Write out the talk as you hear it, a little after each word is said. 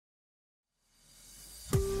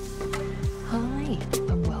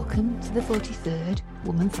welcome to the 43rd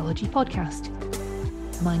Womanthology podcast.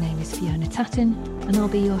 My name is Fiona Tatton and I'll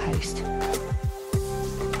be your host.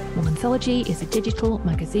 Womanthology is a digital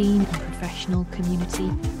magazine and professional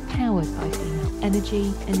community powered by female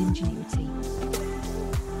energy and ingenuity.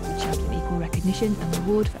 We champion equal recognition and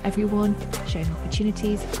reward for everyone, sharing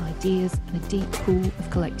opportunities, ideas and a deep pool of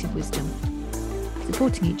collective wisdom,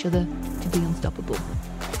 supporting each other to be unstoppable.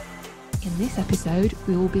 In this episode,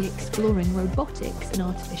 we will be exploring robotics and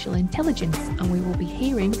artificial intelligence, and we will be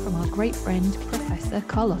hearing from our great friend, Professor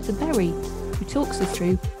Carlotta Berry, who talks us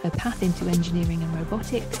through her path into engineering and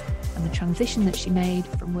robotics and the transition that she made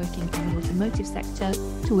from working in the automotive sector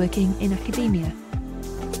to working in academia.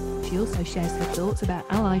 She also shares her thoughts about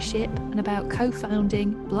allyship and about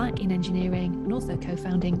co-founding Black in Engineering and also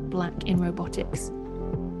co-founding Black in Robotics.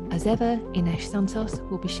 As ever, Ines Santos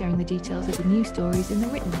will be sharing the details of the news stories in the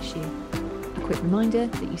written issue. A quick reminder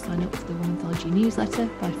that you sign up for the Womanthology newsletter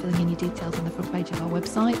by filling in your details on the front page of our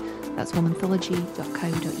website. That's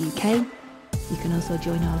womanthology.co.uk. You can also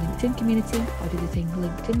join our LinkedIn community by visiting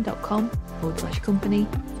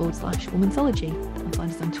linkedin.com/company/womanthology and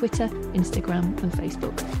find us on Twitter, Instagram and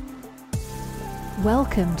Facebook.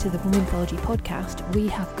 Welcome to the Womanthology podcast. We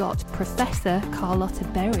have got Professor Carlotta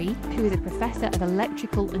Berry, who is a Professor of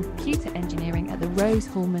Electrical and Computer Engineering at the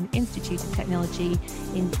Rose-Hulman Institute of Technology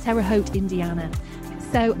in Terre Haute, Indiana.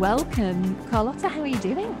 So welcome, Carlotta. How are you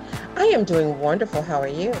doing? I am doing wonderful. How are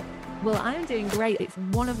you? Well, I'm doing great. It's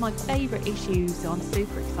one of my favourite issues, so I'm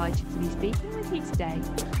super excited to be speaking with you today.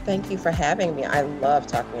 Thank you for having me. I love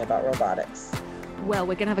talking about robotics. Well,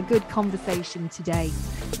 we're going to have a good conversation today.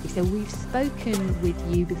 So we've spoken with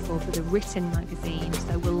you before for the written magazine,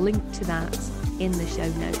 so we'll link to that in the show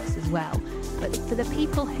notes as well. But for the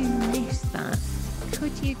people who missed that,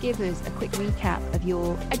 could you give us a quick recap of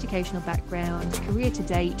your educational background, career to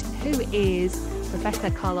date? Who is Professor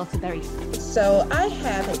Carlotta Berry? So I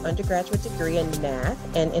have an undergraduate degree in math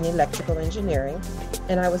and in electrical engineering,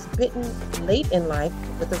 and I was bitten late in life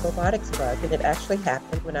with the robotics bug, and it actually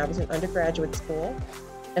happened when I was in undergraduate school.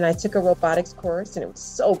 And I took a robotics course, and it was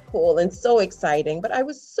so cool and so exciting, but I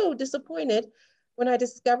was so disappointed when I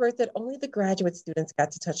discovered that only the graduate students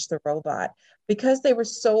got to touch the robot because they were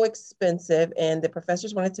so expensive and the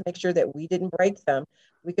professors wanted to make sure that we didn't break them.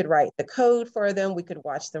 We could write the code for them, we could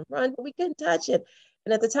watch them run, but we couldn't touch it.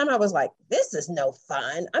 And at the time I was like, this is no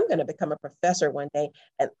fun. I'm going to become a professor one day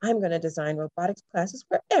and I'm going to design robotics classes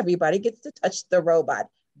where everybody gets to touch the robot.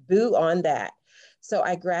 Boo on that. So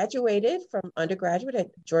I graduated from undergraduate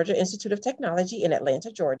at Georgia Institute of Technology in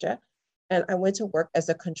Atlanta, Georgia. And I went to work as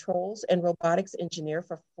a controls and robotics engineer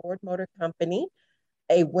for Ford Motor Company,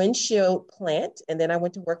 a windshield plant. And then I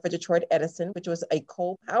went to work for Detroit Edison, which was a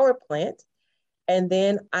coal power plant. And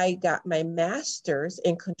then I got my master's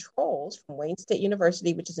in controls from Wayne State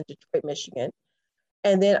University, which is in Detroit, Michigan.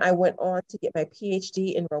 And then I went on to get my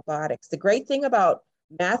PhD in robotics. The great thing about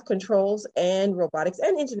math, controls, and robotics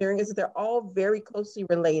and engineering is that they're all very closely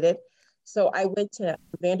related. So I went to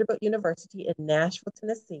Vanderbilt University in Nashville,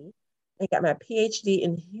 Tennessee, and got my PhD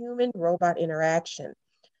in human-robot interaction.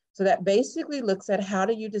 So that basically looks at how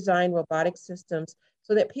do you design robotic systems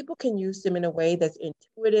so that people can use them in a way that's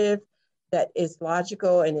intuitive, that is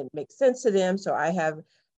logical, and it makes sense to them. So I have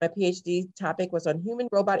my PhD topic was on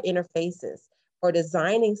human-robot interfaces, or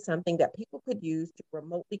designing something that people could use to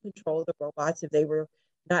remotely control the robots if they were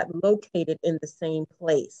not located in the same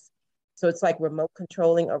place. So it's like remote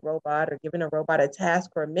controlling a robot or giving a robot a task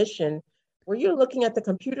or a mission where you're looking at the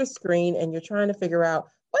computer screen and you're trying to figure out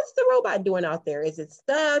what's the robot doing out there? Is it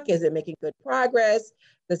stuck? Is it making good progress?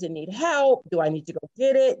 Does it need help? Do I need to go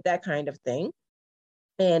get it? That kind of thing.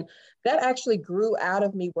 And that actually grew out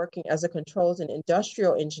of me working as a controls and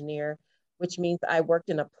industrial engineer, which means I worked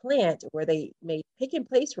in a plant where they made pick and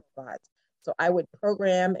place robots. So I would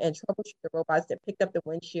program and troubleshoot the robots that picked up the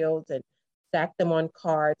windshields and stacked them on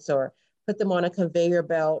carts or put them on a conveyor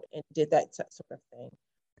belt and did that sort of thing.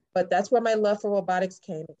 But that's where my love for robotics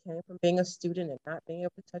came. It came from being a student and not being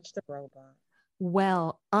able to touch the robot.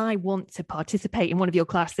 Well, I want to participate in one of your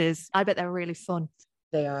classes. I bet they're really fun.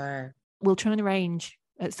 They are. We'll try and arrange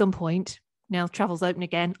at some point. Now travel's open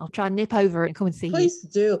again. I'll try and nip over and come and see you. Please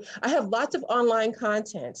do. I have lots of online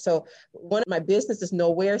content. So one of my business is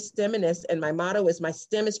Nowhere STEMinist, and my motto is my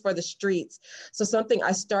STEM is for the streets. So something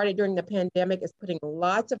I started during the pandemic is putting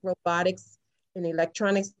lots of robotics and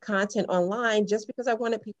electronics content online just because I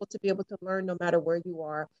wanted people to be able to learn no matter where you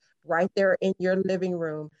are, right there in your living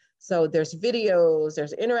room. So there's videos,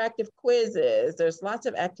 there's interactive quizzes, there's lots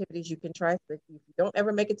of activities you can try. If you don't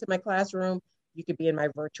ever make it to my classroom, you could be in my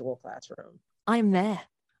virtual classroom. I am there.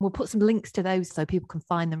 We'll put some links to those so people can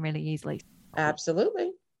find them really easily.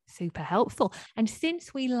 Absolutely. Super helpful. And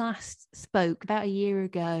since we last spoke about a year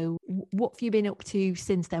ago, what have you been up to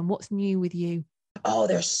since then? What's new with you? Oh,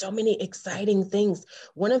 there's so many exciting things.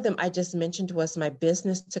 One of them I just mentioned was my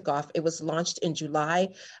business took off. It was launched in July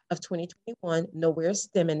of 2021, Nowhere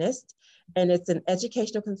STEMinist. And it's an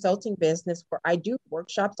educational consulting business where I do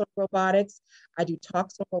workshops on robotics. I do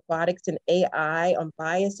talks on robotics and AI, on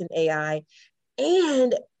bias in AI.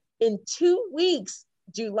 And in 2 weeks,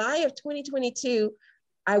 July of 2022,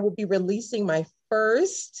 I will be releasing my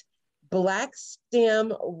first Black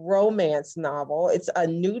STEM romance novel. It's a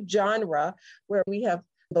new genre where we have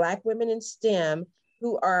Black women in STEM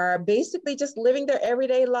who are basically just living their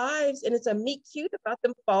everyday lives. And it's a meet cute about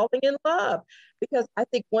them falling in love. Because I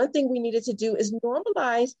think one thing we needed to do is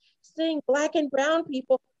normalize seeing Black and brown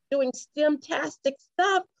people doing STEM-tastic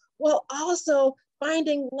stuff while also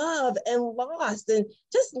finding love and lost and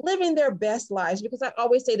just living their best lives. Because I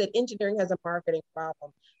always say that engineering has a marketing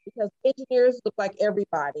problem because engineers look like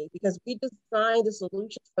everybody because we design the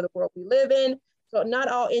solutions for the world we live in. So not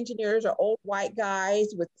all engineers are old white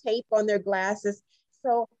guys with tape on their glasses.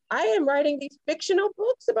 So I am writing these fictional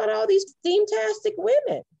books about all these STEAM-tastic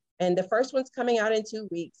women. And the first one's coming out in 2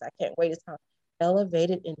 weeks. I can't wait. It's called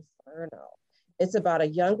Elevated Inferno. It's about a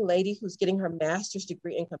young lady who's getting her master's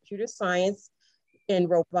degree in computer science and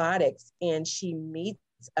robotics, and she meets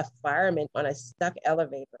a fireman on a stuck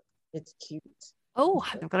elevator. It's cute. Oh,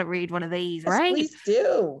 I've got to read one of these, yes, right? Please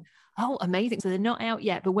do. Oh, amazing. So they're not out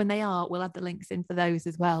yet, but when they are, we'll add the links in for those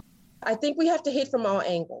as well. I think we have to hit from all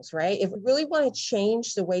angles, right? If we really want to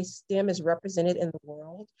change the way STEM is represented in the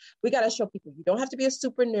world, we got to show people you don't have to be a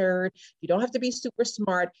super nerd. You don't have to be super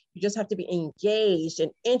smart. You just have to be engaged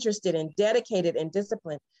and interested and dedicated and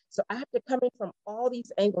disciplined. So I have to come in from all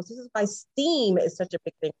these angles. This is why STEAM is such a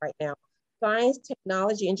big thing right now. Science,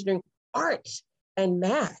 technology, engineering, art, and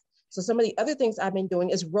math. So some of the other things I've been doing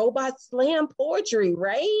is robot slam poetry,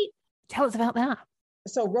 right? Tell us about that.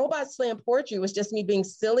 So robot slam poetry was just me being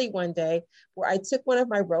silly one day where I took one of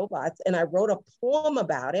my robots and I wrote a poem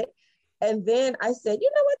about it. And then I said, you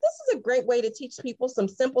know what, this is a great way to teach people some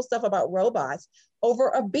simple stuff about robots over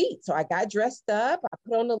a beat. So I got dressed up, I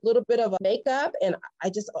put on a little bit of makeup, and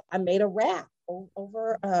I made a rap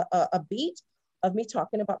over a beat of me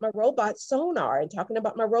talking about my robot sonar and talking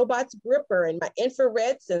about my robot's gripper and my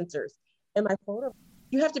infrared sensors and my photo.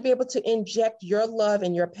 You have to be able to inject your love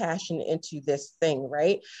and your passion into this thing,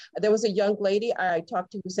 right? There was a young lady I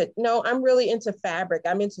talked to who said, no, I'm really into fabric.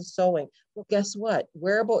 I'm into sewing. Well, guess what?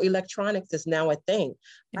 Wearable electronics is now a thing.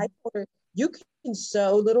 I told her, you can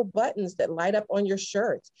sew little buttons that light up on your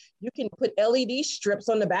shirts. You can put LED strips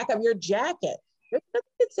on the back of your jacket. There's nothing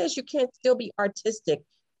that says you can't still be artistic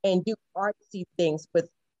and do artsy things with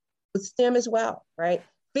STEM as well, right?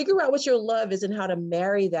 Figure out what your love is and how to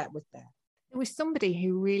marry that with that. There was somebody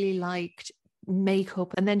who really liked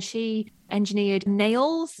makeup and then she engineered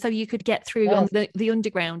nails so you could get through on the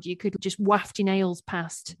underground. You could just waft your nails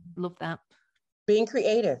past. Love that. Being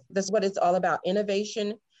creative. That's what it's all about.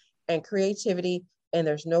 Innovation and creativity. And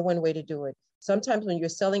there's no one way to do it. Sometimes when you're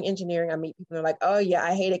selling engineering, I meet people who are like, oh yeah,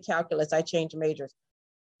 I hated calculus. I changed majors.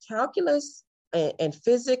 Calculus and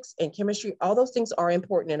physics and chemistry, all those things are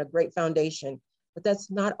important and a great foundation, but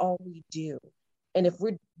that's not all we do. And if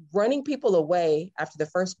we're running people away after the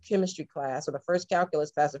first chemistry class or the first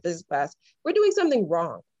calculus class or physics class, we're doing something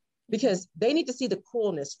wrong because they need to see the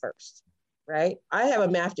coolness first, right? I have a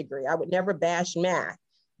math degree. I would never bash math.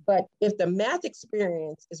 But if the math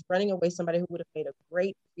experience is running away somebody who would have made a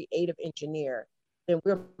great creative engineer, then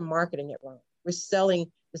we're marketing it wrong. We're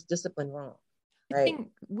selling this discipline wrong. Right. I think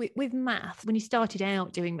with math, when you started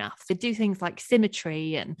out doing maths, they do things like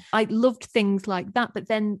symmetry, and I loved things like that. But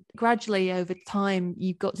then gradually over time,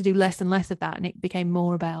 you got to do less and less of that, and it became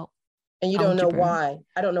more about. And you don't know why.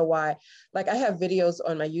 I don't know why. Like I have videos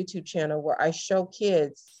on my YouTube channel where I show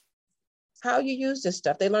kids how you use this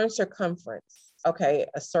stuff. They learn circumference. Okay,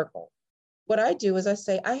 a circle. What I do is I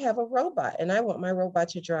say, I have a robot and I want my robot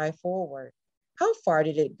to drive forward. How far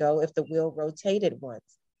did it go if the wheel rotated once?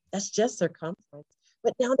 That's just circumference.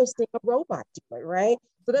 But now they're seeing a robot do it, right?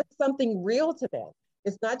 So that's something real to them.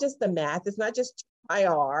 It's not just the math. It's not just pi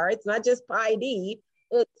r. It's not just pi d.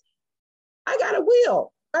 It's, I got a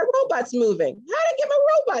wheel. My robot's moving. How did I get my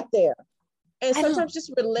robot there? And sometimes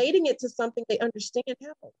just relating it to something they understand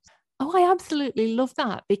helps. Oh, I absolutely love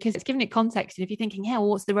that because it's giving it context. And if you're thinking, yeah, well,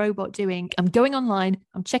 what's the robot doing? I'm going online.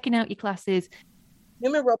 I'm checking out your classes.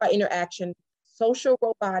 Human-robot interaction, social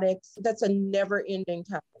robotics, that's a never-ending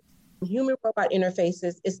topic. Human-robot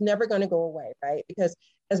interfaces is never going to go away, right? Because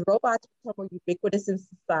as robots become more ubiquitous in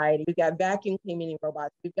society, we've got vacuum cleaning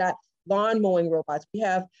robots, we've got lawn mowing robots. We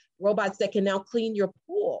have robots that can now clean your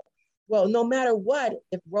pool. Well, no matter what,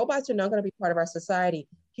 if robots are not going to be part of our society,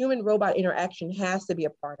 human robot interaction has to be a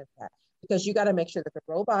part of that, because you got to make sure that the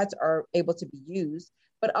robots are able to be used,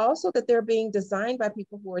 but also that they're being designed by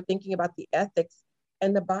people who are thinking about the ethics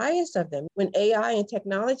and the bias of them. When AI and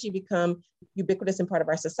technology become ubiquitous and part of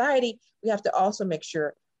our society, we have to also make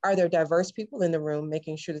sure, are there diverse people in the room,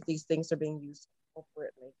 making sure that these things are being used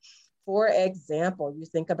appropriately. For example, you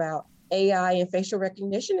think about AI and facial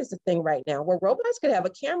recognition is a thing right now where robots could have a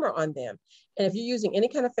camera on them. And if you're using any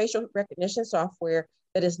kind of facial recognition software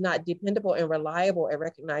that is not dependable and reliable at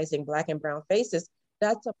recognizing Black and brown faces,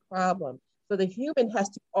 that's a problem. So the human has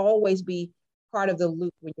to always be part of the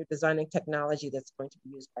loop when you're designing technology that's going to be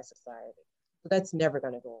used by society. So that's never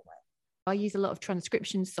going to go away. I use a lot of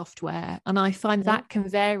transcription software, and I find that can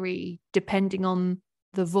vary depending on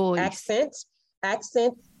the voice.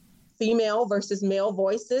 Accent, female versus male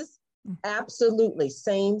voices. Absolutely.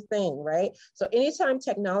 Same thing, right? So anytime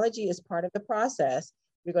technology is part of the process,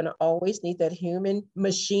 you're going to always need that human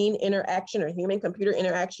machine interaction or human computer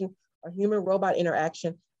interaction or human robot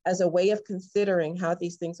interaction as a way of considering how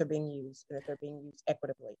these things are being used and if they're being used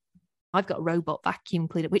equitably. I've got a robot vacuum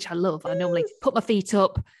cleaner, which I love. I normally put my feet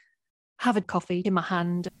up, have a coffee in my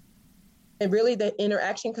hand. And really the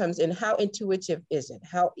interaction comes in, how intuitive is it?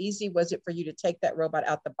 How easy was it for you to take that robot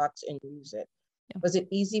out the box and use it? Yeah. Was it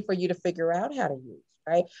easy for you to figure out how to use,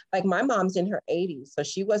 right? Like my mom's in her 80s, so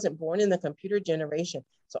she wasn't born in the computer generation.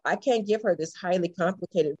 So I can't give her this highly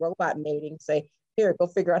complicated robot mating, say, here, go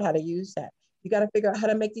figure out how to use that. You got to figure out how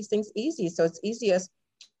to make these things easy. So it's easy as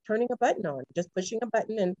turning a button on, just pushing a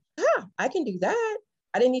button and, I can do that.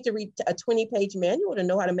 I didn't need to read a 20-page manual to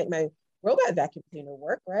know how to make my robot vacuum cleaner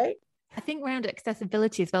work, right? I think around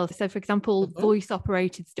accessibility as well. So for example, voice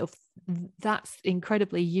operated stuff, that's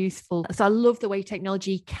incredibly useful. So I love the way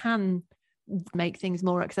technology can make things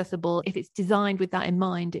more accessible. If it's designed with that in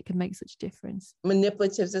mind, it can make such a difference.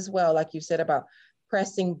 Manipulatives as well, like you said about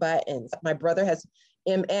pressing buttons. My brother has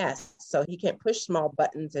MS, so he can't push small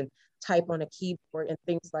buttons and type on a keyboard and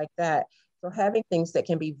things like that. So having things that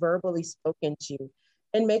can be verbally spoken to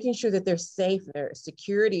and making sure that they're safe, their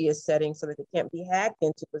security is setting so that they can't be hacked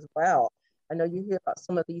into as well. I know you hear about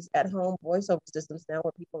some of these at-home voiceover systems now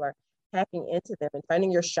where people are hacking into them and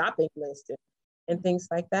finding your shopping list and things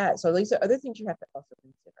like that. So these are other things you have to also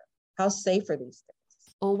consider. How safe are these things?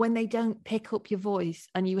 Or when they don't pick up your voice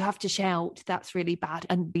and you have to shout, that's really bad.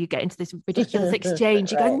 And you get into this ridiculous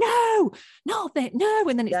exchange. You go, no,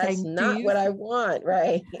 and then it's that's saying, not what I want,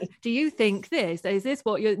 right? Do you think this? Is this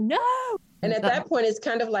what you're, no. And at that point, it's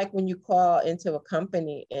kind of like when you call into a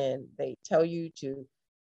company and they tell you to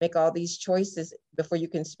make all these choices before you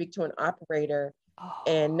can speak to an operator. Oh.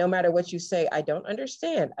 And no matter what you say, I don't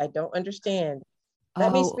understand.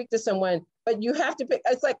 Let me speak to someone, but you have to pick.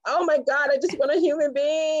 It's like, oh my God, I just want a human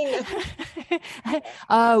being.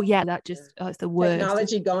 Oh yeah, that just, it's the worst.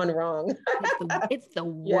 Technology gone wrong. it's the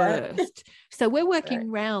worst. So we're working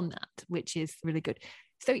around that, which is really good.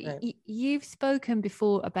 So you've spoken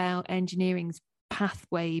before about engineering's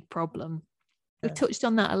pathway problem. We touched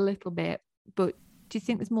on that a little bit, but do you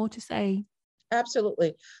think there's more to say?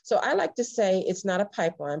 Absolutely. So I like to say it's not a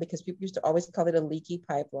pipeline because people used to always call it a leaky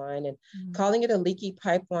pipeline. And calling it a leaky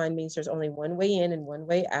pipeline means there's only one way in and one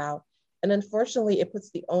way out. And unfortunately, it puts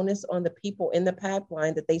the onus on the people in the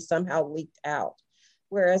pipeline that they somehow leaked out.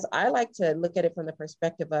 Whereas I like to look at it from the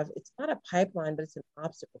perspective of it's not a pipeline, but it's an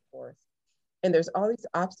obstacle course. And there's all these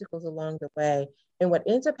obstacles along the way. And what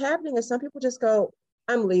ends up happening is some people just go,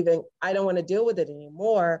 I'm leaving. I don't want to deal with it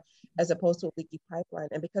anymore, as opposed to a leaky pipeline.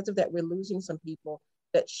 And because of that, we're losing some people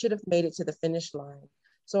that should have made it to the finish line.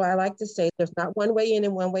 So I like to say there's not one way in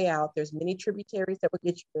and one way out. There's many tributaries that will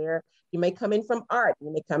get you there. You may come in from art,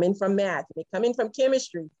 you may come in from math, you may come in from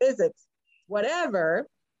chemistry, physics, whatever.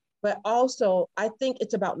 But also, I think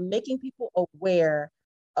it's about making people aware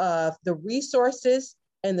of the resources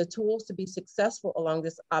and the tools to be successful along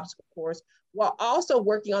this obstacle course, while also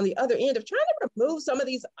working on the other end of trying to remove some of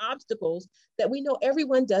these obstacles that we know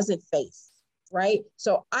everyone doesn't face, right?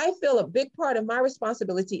 So I feel a big part of my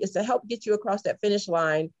responsibility is to help get you across that finish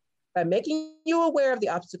line by making you aware of the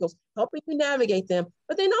obstacles, helping you navigate them,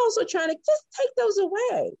 but then also trying to just take those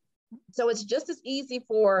away. So it's just as easy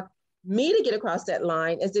for me to get across that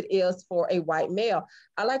line as it is for a white male.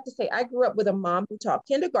 I like to say I grew up with a mom who taught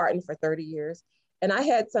kindergarten for 30 years. And I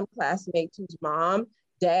had some classmates whose mom,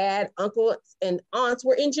 dad, uncles, and aunts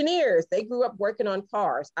were engineers. They grew up working on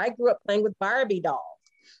cars. I grew up playing with Barbie dolls.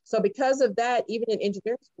 So because of that, even in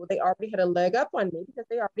engineering school, they already had a leg up on me because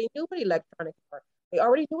they already knew what electronics were. They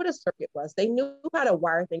already knew what a circuit was. They knew how to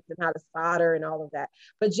wire things and how to solder and all of that.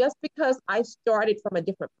 But just because I started from a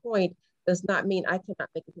different point does not mean I cannot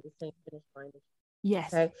make it to the same finish line.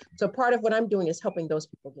 Yes. Okay. So part of what I'm doing is helping those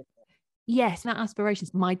people get there. Yes, that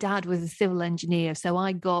aspirations. My dad was a civil engineer, so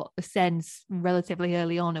I got a sense relatively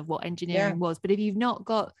early on of what engineering was. But if you've not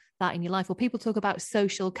got that in your life, or people talk about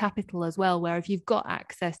social capital as well, where if you've got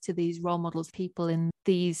access to these role models, people in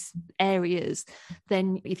these areas,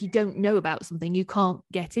 then if you don't know about something, you can't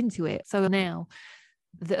get into it. So now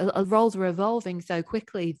the roles are evolving so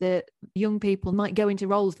quickly that young people might go into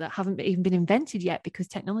roles that haven't even been invented yet because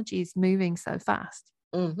technology is moving so fast.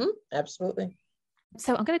 Absolutely.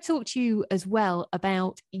 So I'm going to talk to you as well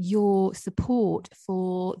about your support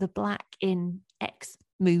for the Black in X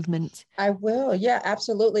movement. I will. Yeah,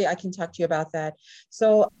 absolutely. I can talk to you about that.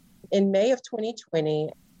 So in May of 2020,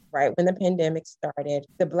 right when the pandemic started,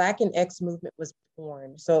 the Black in X movement was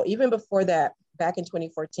born. So even before that, back in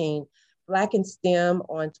 2014, Black in STEM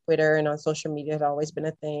on Twitter and on social media had always been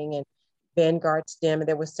a thing, and Vanguard STEM. And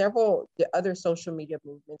there were several other social media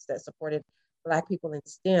movements that supported Black people in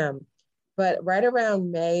STEM. But right around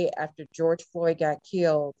May, after George Floyd got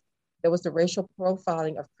killed, there was the racial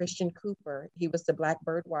profiling of Christian Cooper. He was the Black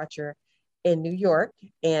bird watcher in New York.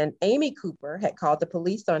 And Amy Cooper had called the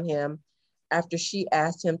police on him after he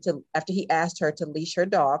asked her to leash her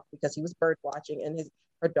dog because he was bird watching and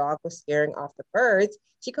her dog was scaring off the birds.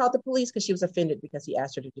 She called the police because she was offended because he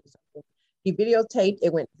asked her to do something. He videotaped,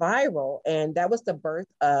 it went viral, and that was the birth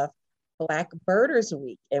of Black Birders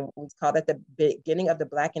Week. And we call that the beginning of the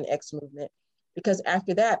Black in X movement, because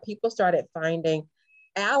after that, people started finding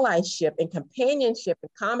allyship and companionship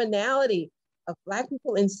and commonality of Black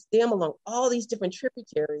people in STEM along all these different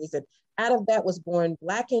tributaries. And out of that was born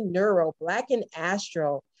Black in Neuro, Black in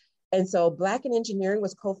Astro. And so Black in Engineering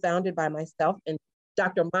was co-founded by myself and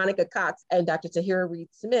Dr. Monica Cox and Dr. Tahira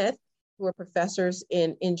Reed-Smith, who are professors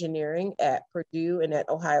in engineering at Purdue and at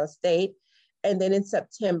Ohio State. And then in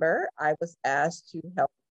September, I was asked to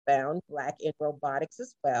help found Black in Robotics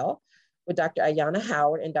as well with Dr. Ayanna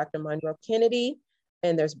Howard and Dr. Monroe Kennedy.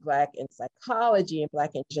 And there's Black in Psychology and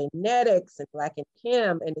Black in Genetics and Black in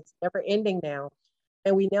Chem, and it's never ending now.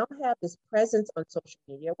 And we now have this presence on social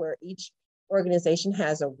media where each organization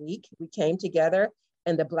has a week. We came together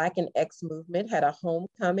and the Black in X movement had a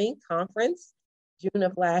homecoming conference June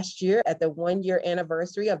of last year at the 1-year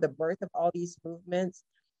anniversary of the birth of all these movements.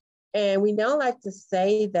 And we now like to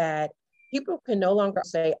say that people can no longer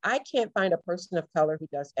say, I can't find a person of color who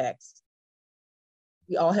does X.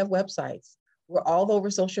 We all have websites. We're all over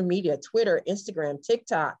social media, Twitter, Instagram,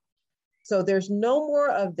 TikTok. So there's no more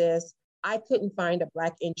of this, I couldn't find a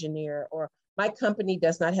Black engineer, or my company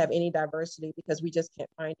does not have any diversity because we just can't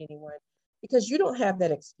find anyone. Because you don't have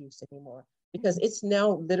that excuse anymore, because it's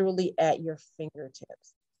now literally at your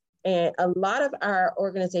fingertips. And a lot of our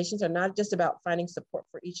organizations are not just about finding support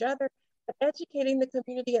for each other, but educating the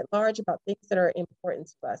community at large about things that are important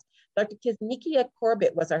to us. Dr. Kizzmekia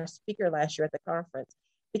Corbett was our speaker last year at the conference,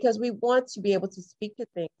 because we want to be able to speak to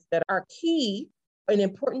things that are key and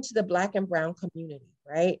important to the Black and Brown community,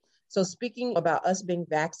 right? So speaking about us being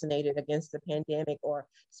vaccinated against the pandemic, or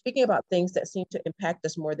speaking about things that seem to impact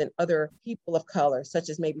us more than other people of color, such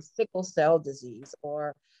as maybe sickle cell disease,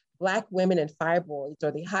 or Black women and fibroids,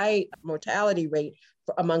 or the high mortality rate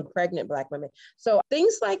among pregnant Black women. So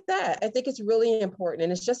things like that, I think it's really important.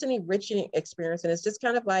 And it's just an enriching experience. And it's just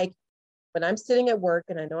kind of like when I'm sitting at work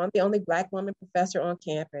and I know I'm the only Black woman professor on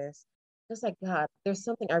campus, it's like, God, there's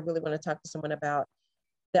something I really want to talk to someone about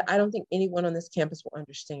that I don't think anyone on this campus will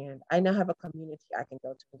understand. I now have a community I can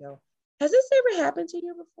go to and go, has this ever happened to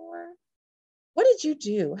you before? What did you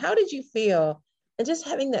do? How did you feel? And just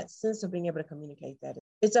having that sense of being able to communicate that,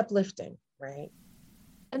 it's uplifting, right?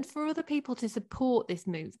 And for other people to support this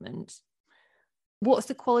movement, what's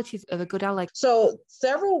the qualities of a good ally? So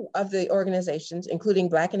several of the organizations, including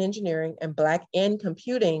Black in Engineering and Black in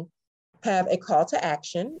Computing, have a call to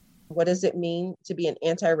action. What does it mean to be an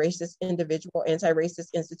anti-racist individual,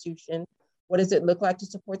 anti-racist institution? What does it look like to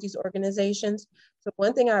support these organizations? So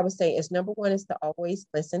one thing I would say is, number one is to always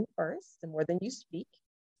listen first, and more than you speak,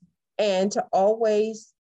 and to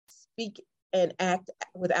always speak and act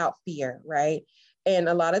without fear, right? And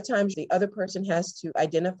a lot of times the other person has to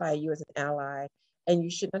identify you as an ally, and you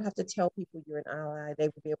should not have to tell people you're an ally. They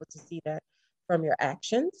will be able to see that from your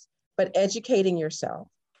actions, but educating yourself,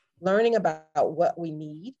 learning about what we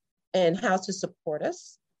need and how to support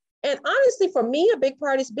us. And honestly, for me, a big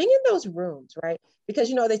part is being in those rooms, right? Because,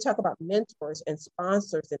 you know, they talk about mentors and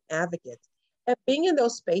sponsors and advocates, and being in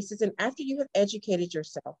those spaces. And after you have educated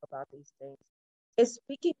yourself about these things, it's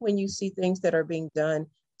speaking when you see things that are being done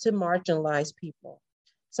to marginalized people.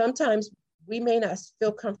 Sometimes we may not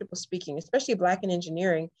feel comfortable speaking, especially Black in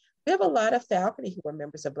engineering. We have a lot of faculty who are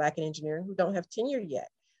members of Black in engineering who don't have tenure yet.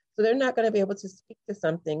 So they're not going to be able to speak to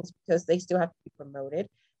some things because they still have to be promoted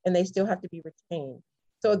and they still have to be retained.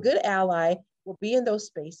 So a good ally will be in those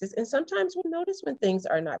spaces, and sometimes we'll notice when things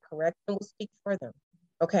are not correct and we'll speak for them,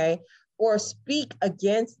 okay? Or speak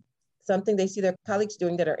against something they see their colleagues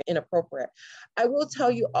doing that are inappropriate. I will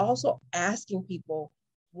tell you also asking people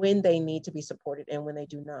when they need to be supported and when they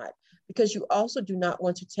do not, because you also do not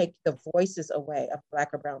want to take the voices away of a Black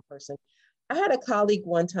or brown person. I had a colleague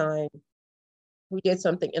one time who did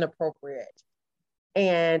something inappropriate,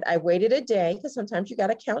 and I waited a day because sometimes you got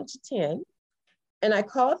to count to 10. And I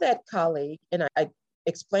called that colleague and I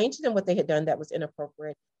explained to them what they had done that was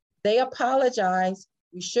inappropriate. They apologized,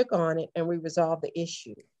 we shook on it, and we resolved the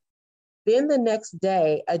issue. Then the next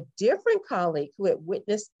day, a different colleague who had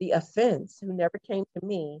witnessed the offense, who never came to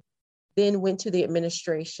me, then went to the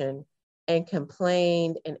administration and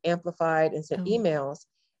complained and amplified and sent emails.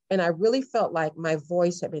 And I really felt like my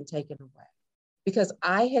voice had been taken away because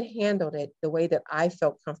I had handled it the way that I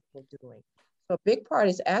felt comfortable doing. So a big part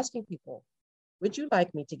is asking people, would you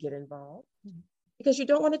like me to get involved? Because you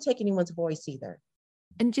don't want to take anyone's voice either.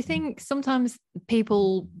 And do you think sometimes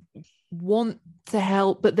people want to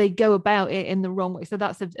help, but they go about it in the wrong way? So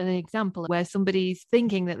that's an example where somebody's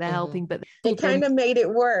thinking that they're helping, but it kind of made it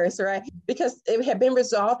worse, right? Because it had been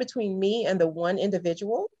resolved between me and the one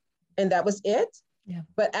individual, and that was it. Yeah.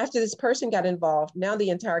 But after this person got involved, now the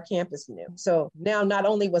entire campus knew. So now not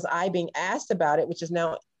only was I being asked about it, which is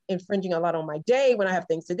now infringing a lot on my day when I have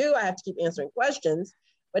things to do, I have to keep answering questions.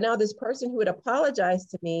 But now this person who had apologized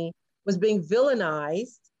to me was being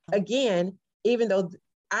villainized again, even though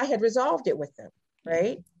I had resolved it with them,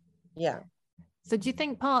 right? Yeah. So do you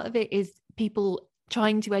think part of it is people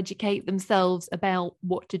trying to educate themselves about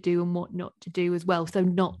what to do and what not to do as well? So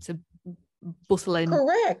not to bustle in.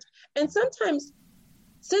 Correct. And sometimes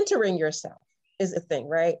centering yourself is a thing,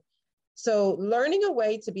 right? So learning a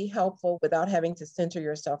way to be helpful without having to center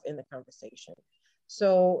yourself in the conversation.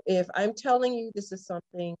 So if I'm telling you this is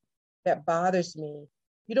something that bothers me,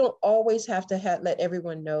 you don't always have to let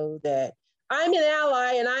everyone know that I'm an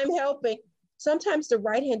ally and I'm helping. Sometimes the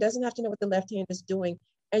right hand doesn't have to know what the left hand is doing,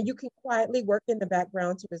 and you can quietly work in the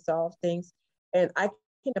background to resolve things. And I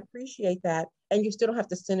can appreciate that. And you still don't have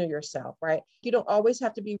to center yourself, right? You don't always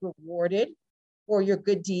have to be rewarded for your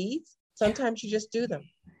good deeds. Sometimes you just do them,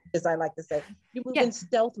 as I like to say. You move in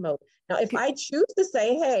stealth mode. Now, if I choose to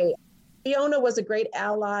say, hey, Fiona was a great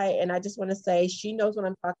ally, and I just want to say she knows what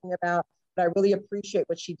I'm talking about, but I really appreciate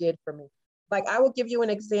what she did for me. Like, I will give you an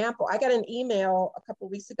example. I got an email a couple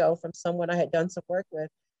of weeks ago from someone I had done some work with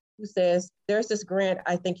who says, there's this grant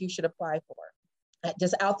I think you should apply for.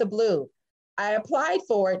 Just out the blue. I applied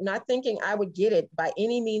for it, not thinking I would get it by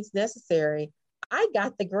any means necessary. I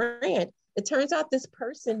got the grant. It turns out this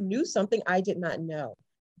person knew something I did not know,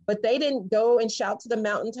 but they didn't go and shout to the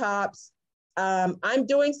mountaintops, I'm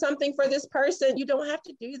doing something for this person. You don't have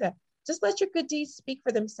to do that. Just let your good deeds speak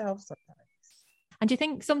for themselves sometimes. And do you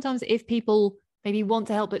think sometimes if people maybe want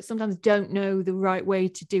to help, but sometimes don't know the right way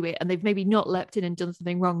to do it, and they've maybe not leapt in and done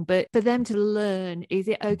something wrong, but for them to learn, is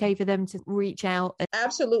it okay for them to reach out?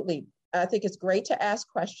 Absolutely. I think it's great to ask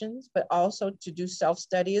questions, but also to do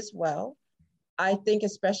self-study as well. I think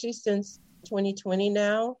especially since 2020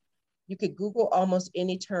 now, you could Google almost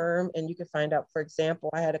any term and you could find out. For example,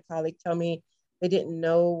 I had a colleague tell me they didn't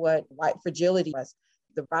know what white fragility was.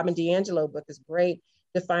 The Robin DiAngelo book is great,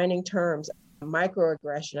 defining terms.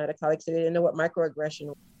 Microaggression. I had a colleague say they didn't know what microaggression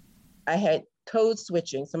was. I had code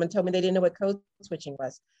switching. Someone told me they didn't know what code switching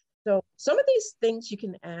was. So some of these things you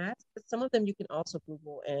can ask, but some of them you can also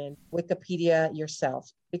Google and Wikipedia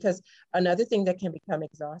yourself, because another thing that can become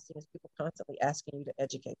exhausting is people constantly asking you to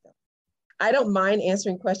educate them. I don't mind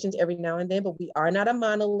answering questions every now and then, but we are not a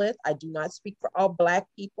monolith. I do not speak for all Black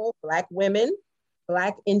people, Black women,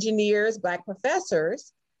 Black engineers, Black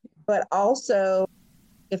professors, but also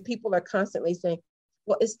if people are constantly saying,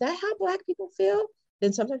 well, is that how Black people feel?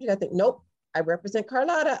 Then sometimes you gotta think, nope, I represent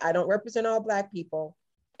Carlotta. I don't represent all Black people.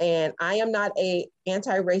 And I am not an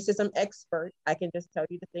anti-racism expert. I can just tell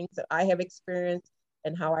you the things that I have experienced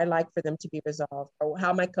and how I like for them to be resolved, or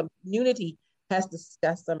how my community has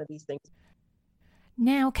discussed some of these things.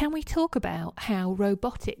 Now, can we talk about how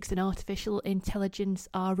robotics and artificial intelligence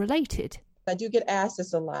are related? I do get asked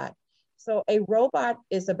this a lot. So a robot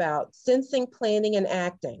is about sensing, planning, and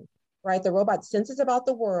acting, right? The robot senses about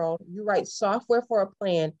the world. You write software for a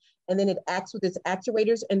plan, and then it acts with its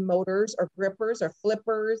actuators and motors or grippers or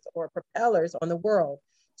flippers or propellers on the world.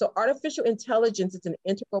 So artificial intelligence is an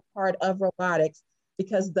integral part of robotics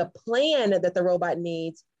because the plan that the robot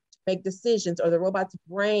needs to make decisions, or the robot's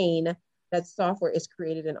brain, that software is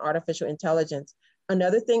created in artificial intelligence.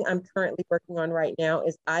 Another thing I'm currently working on right now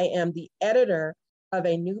is I am the editor of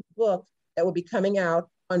a new book that will be coming out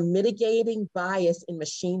on mitigating bias in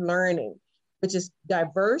machine learning, which is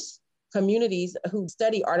diverse communities who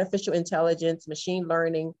study artificial intelligence, machine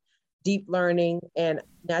learning, deep learning, and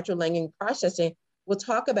natural language processing. We'll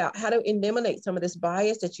talk about how to eliminate some of this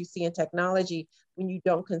bias that you see in technology when you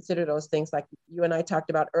don't consider those things like you and I talked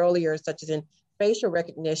about earlier, such as in facial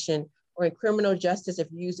recognition, or in criminal justice, if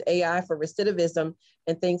you use AI for recidivism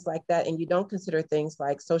and things like that, and you don't consider things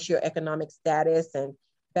like socioeconomic status and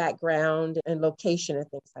background and location and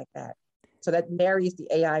things like that. So that marries the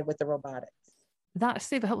AI with the robotics. That's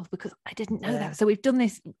super helpful because I didn't know that. So we've done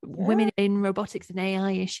this women in robotics and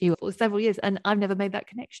AI issue for several years, and I've never made that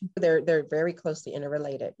connection. They're very closely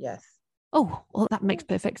interrelated, yes. Oh, well, that makes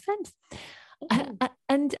perfect sense.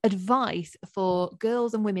 And advice for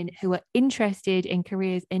girls and women who are interested in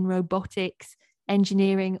careers in robotics,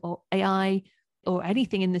 engineering, or AI, or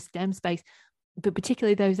anything in the STEM space, but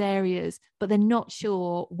particularly those areas, but they're not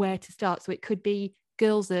sure where to start. So it could be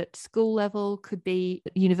girls at school level, could be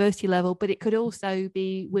at university level, but it could also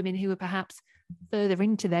be women who are perhaps further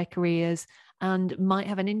into their careers and might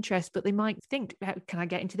have an interest, but they might think, can I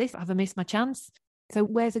get into this? Have I missed my chance? So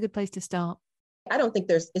where's a good place to start? I don't think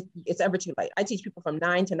it's ever too late. I teach people from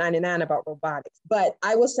 9 to 99 about robotics, but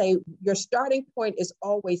I will say your starting point is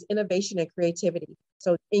always innovation and creativity.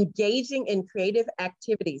 So engaging in creative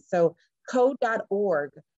activities. So code.org,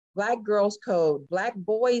 Black Girls Code, Black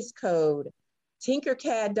Boys Code,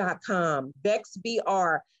 Tinkercad.com,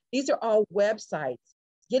 VexBR. These are all websites.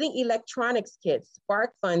 Getting electronics kits,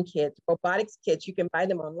 Spark Fun kits, robotics kits. You can buy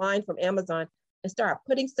them online from Amazon and start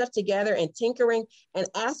putting stuff together and tinkering and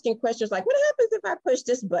asking questions like, what happens if I push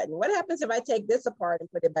this button? What happens if I take this apart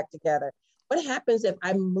and put it back together? What happens if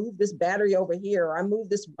I move this battery over here, or I move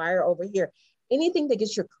this wire over here? Anything that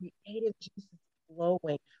gets your creative juices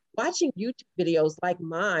flowing. Watching YouTube videos like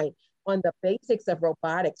mine on the basics of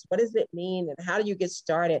robotics. What does it mean and how do you get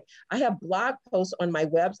started? I have blog posts on my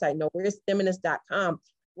website, nowheressteminist.com,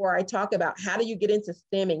 where I talk about how do you get into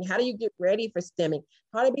STEMming, how do you get ready for STEMming,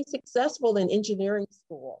 how to be successful in engineering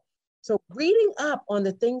school. So reading up on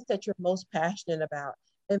the things that you're most passionate about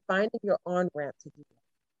and finding your on-ramp to do that.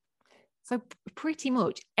 So pretty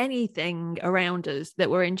much anything around us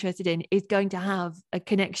that we're interested in is going to have a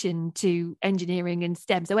connection to engineering and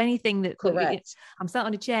STEM. So anything that, correct. I'm sat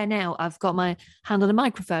on a chair now, I've got my hand on a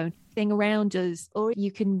microphone, thing around us, or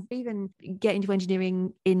you can even get into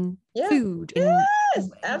engineering in food. Yes,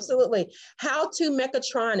 absolutely. How to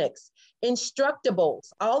Mechatronics,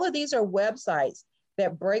 Instructables. All of these are websites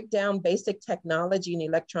that break down basic technology and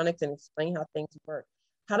electronics and explain how things work.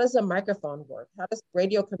 How does a microphone work? How does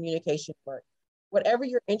radio communication work? Whatever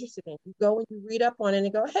you're interested in, you go and you read up on it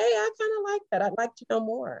and go, hey, I kind of like that. I'd like to know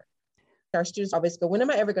more. Our students always go, when am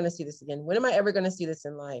I ever going to see this again? When am I ever going to see this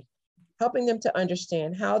in life? Helping them to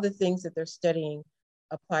understand how the things that they're studying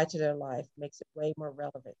apply to their life makes it way more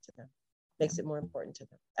relevant to them, makes it more important to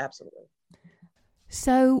them. Absolutely.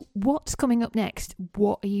 So what's coming up next?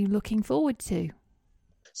 What are you looking forward to?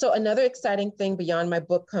 So another exciting thing beyond my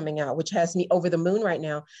book coming out, which has me over the moon right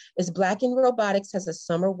now, is Black in Robotics has a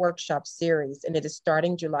summer workshop series, and it is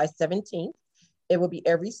starting July 17th. It will be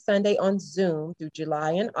every Sunday on Zoom through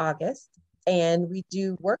July and August. And we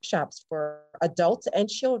do workshops for adults and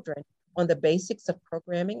children on the basics of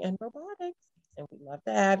programming and robotics. And we'd love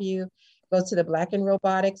to have you. Go to the Black in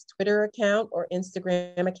Robotics Twitter account or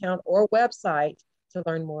Instagram account or website to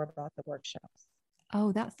learn more about the workshops.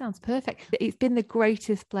 Oh, that sounds perfect. It's been the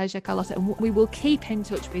greatest pleasure, Carlotta, and we will keep in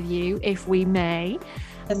touch with you if we may.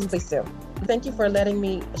 Yes, please do. Thank you for letting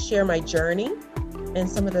me share my journey and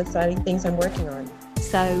some of the exciting things I'm working on.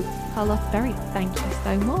 So, Carlotta Berry, thank you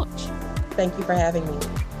so much. Thank you for having me.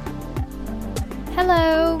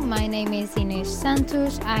 Hello, my name is Inês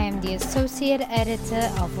Santos. I am the Associate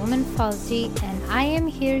Editor of Womanthology, and I am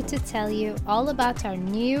here to tell you all about our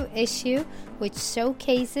new issue, which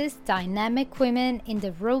showcases dynamic women in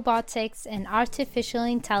the robotics and artificial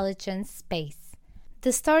intelligence space.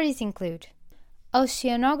 The stories include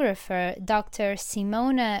oceanographer Dr.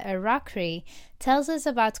 Simona Arakri tells us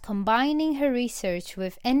about combining her research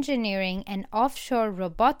with engineering and offshore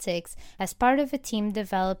robotics as part of a team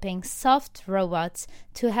developing soft robots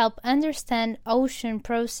to help understand ocean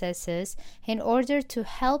processes in order to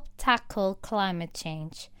help tackle climate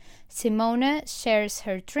change. Simona shares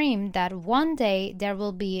her dream that one day there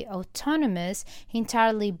will be autonomous,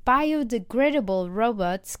 entirely biodegradable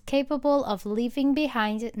robots capable of leaving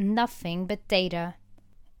behind nothing but data.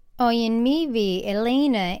 Oyinmibi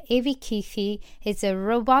Elena Evikifi is a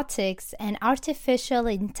robotics and artificial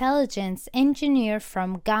intelligence engineer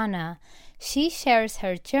from Ghana. She shares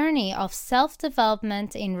her journey of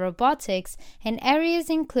self-development in robotics in areas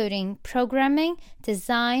including programming,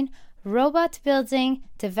 design, robot building,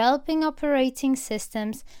 developing operating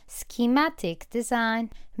systems, schematic design,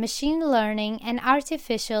 machine learning, and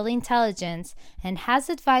artificial intelligence, and has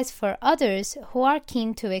advice for others who are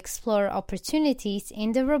keen to explore opportunities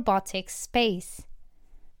in the robotics space.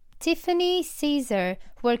 Tiffany Caesar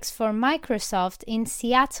works for Microsoft in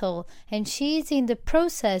Seattle, and she is in the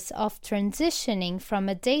process of transitioning from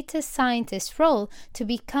a data scientist role to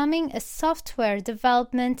becoming a software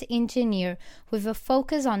development engineer with a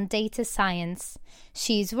focus on data science.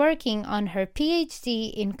 She is working on her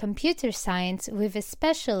PhD in computer science with a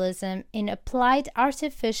specialism in applied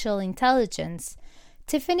artificial intelligence.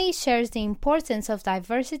 Tiffany shares the importance of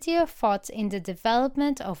diversity of thought in the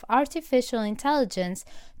development of artificial intelligence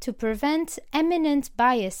to prevent eminent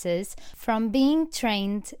biases from being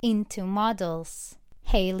trained into models.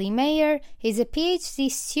 Hayley Mayer is a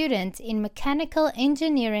PhD student in mechanical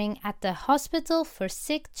engineering at the Hospital for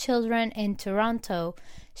Sick Children in Toronto.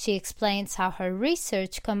 She explains how her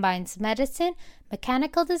research combines medicine,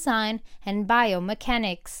 mechanical design, and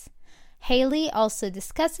biomechanics. Hayley also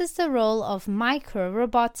discusses the role of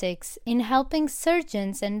micro-robotics in helping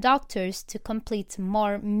surgeons and doctors to complete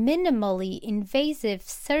more minimally invasive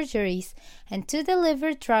surgeries and to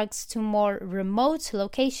deliver drugs to more remote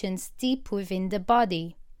locations deep within the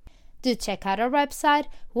body. Do check out our website,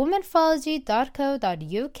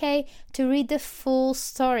 womanthology.co.uk, to read the full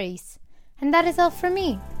stories. And that is all from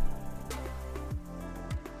me.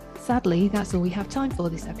 Sadly, that's all we have time for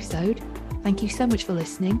this episode. Thank you so much for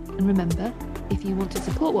listening, and remember, if you want to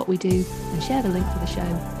support what we do, then share the link for the show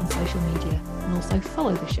on social media and also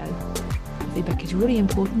follow the show. Feedback is really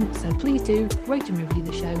important, so please do rate and review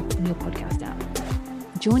the show on your podcast app.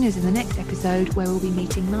 Join us in the next episode where we'll be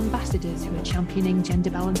meeting ambassadors who are championing gender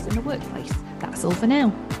balance in the workplace. That's all for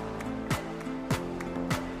now.